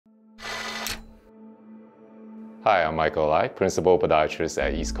Hi, I'm Michael Lai, Principal Podiatrist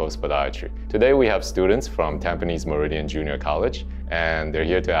at East Coast Podiatry. Today we have students from Tampines Meridian Junior College, and they're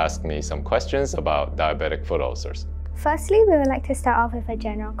here to ask me some questions about diabetic foot ulcers. Firstly, we would like to start off with a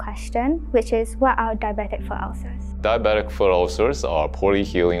general question, which is, what are diabetic foot ulcers? Diabetic foot ulcers are poorly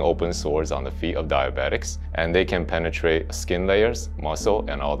healing open sores on the feet of diabetics, and they can penetrate skin layers, muscle,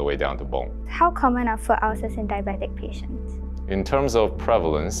 and all the way down to bone. How common are foot ulcers in diabetic patients? In terms of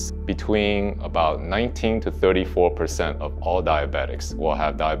prevalence, between about 19 to 34% of all diabetics will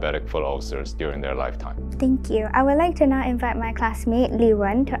have diabetic foot ulcers during their lifetime. Thank you. I would like to now invite my classmate Li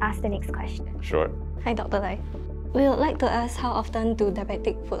Wen to ask the next question. Sure. Hi, Dr. Lai. We would like to ask, how often do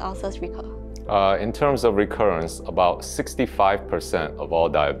diabetic foot ulcers recur? In terms of recurrence, about 65% of all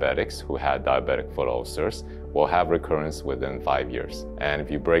diabetics who had diabetic foot ulcers will have recurrence within 5 years. And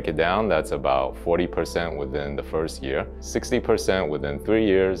if you break it down, that's about 40% within the first year, 60% within 3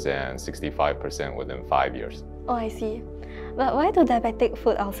 years, and 65% within 5 years. Oh, I see. But why do diabetic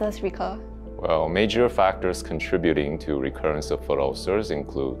foot ulcers recur? Well, major factors contributing to recurrence of foot ulcers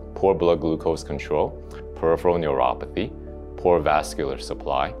include poor blood glucose control, peripheral neuropathy, poor vascular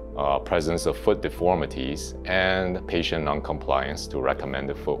supply, presence of foot deformities, and patient non-compliance to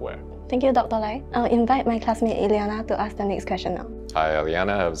recommended footwear. Thank you, Dr. Lai. I'll invite my classmate Eliana to ask the next question now. Hi,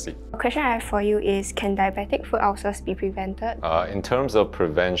 Eliana, have a seat. The question I have for you is, can diabetic foot ulcers be prevented? In terms of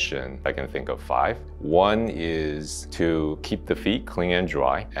prevention, I can think of 5. One is to keep the feet clean and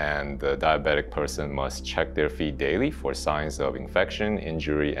dry, and the diabetic person must check their feet daily for signs of infection,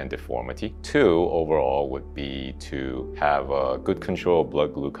 injury, and deformity. 2, overall, would be to have good control of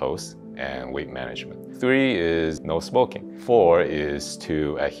blood glucose and weight management. 3 is no smoking. 4 is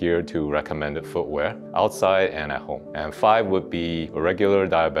to adhere to recommended footwear outside and at home. And 5 would be regular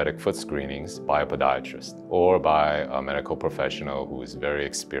diabetic foot screenings by a podiatrist or by a medical professional who is very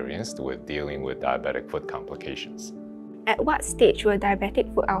experienced with dealing with diabetic foot complications. At what stage will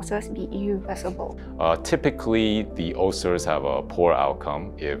diabetic foot ulcers be irreversible? Typically, the ulcers have a poor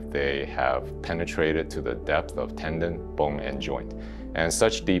outcome if they have penetrated to the depth of tendon, bone, and joint. And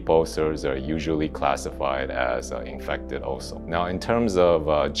such deep ulcers are usually classified as infected ulcer. Now, in terms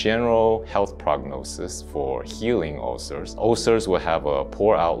of general health prognosis for healing ulcers, ulcers will have a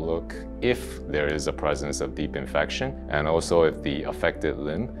poor outlook if there is a presence of deep infection, and also if the affected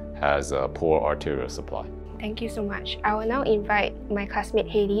limb has a poor arterial supply. Thank you so much. I will now invite my classmate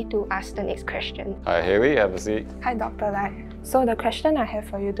Haley to ask the next question. Hi, Haley, have a seat. Hi, Dr. Lai. So the question I have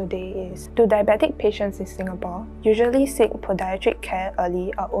for you today is, do diabetic patients in Singapore usually seek podiatric care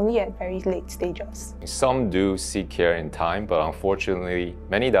early or only at very late stages? Some do seek care in time, but unfortunately,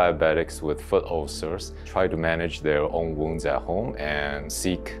 many diabetics with foot ulcers try to manage their own wounds at home and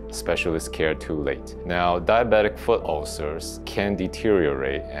seek specialist care too late. Now, diabetic foot ulcers can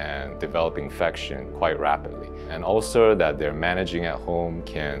deteriorate and develop infection quite rapidly. An ulcer that they're managing at home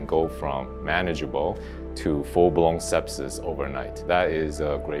can go from manageable to full-blown sepsis overnight. That is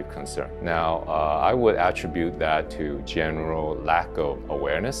a grave concern. Now, I would attribute that to general lack of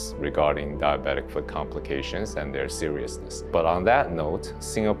awareness regarding diabetic foot complications and their seriousness. But on that note,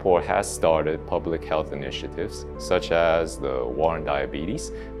 Singapore has started public health initiatives such as the War on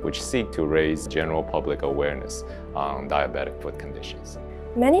Diabetes, which seek to raise general public awareness on diabetic foot conditions.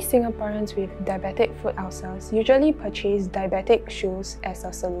 Many Singaporeans with diabetic foot ulcers usually purchase diabetic shoes as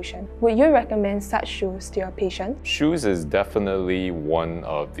a solution. Would you recommend such shoes to your patient? Shoes is definitely one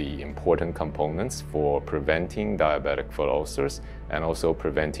of the important components for preventing diabetic foot ulcers and also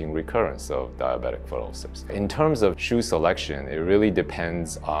preventing recurrence of diabetic foot ulcers. In terms of shoe selection, it really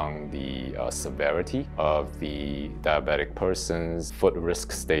depends on the severity of the diabetic person's foot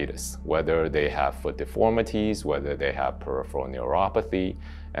risk status, whether they have foot deformities, whether they have peripheral neuropathy,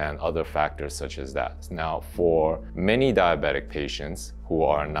 and other factors such as that. Now, for many diabetic patients who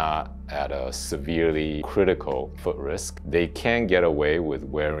are not at a severely critical foot risk, they can get away with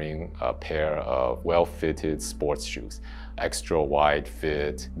wearing a pair of well-fitted sports shoes. Extra wide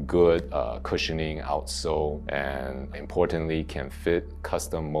fit, good cushioning outsole, and importantly can fit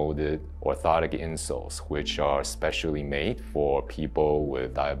custom molded orthotic insoles, which are specially made for people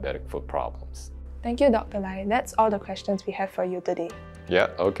with diabetic foot problems. Thank you, Dr. Lai. That's all the questions we have for you today. Yeah,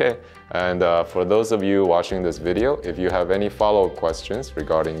 okay. And for those of you watching this video, if you have any follow-up questions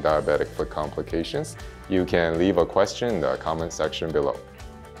regarding diabetic foot complications, you can leave a question in the comment section below.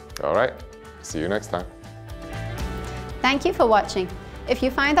 All right, see you next time. Thank you for watching. If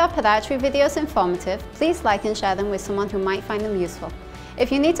you find our podiatry videos informative, please like and share them with someone who might find them useful.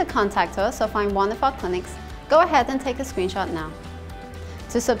 If you need to contact us or find one of our clinics, go ahead and take a screenshot now.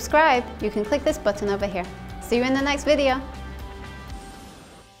 To subscribe, you can click this button over here. See you in the next video.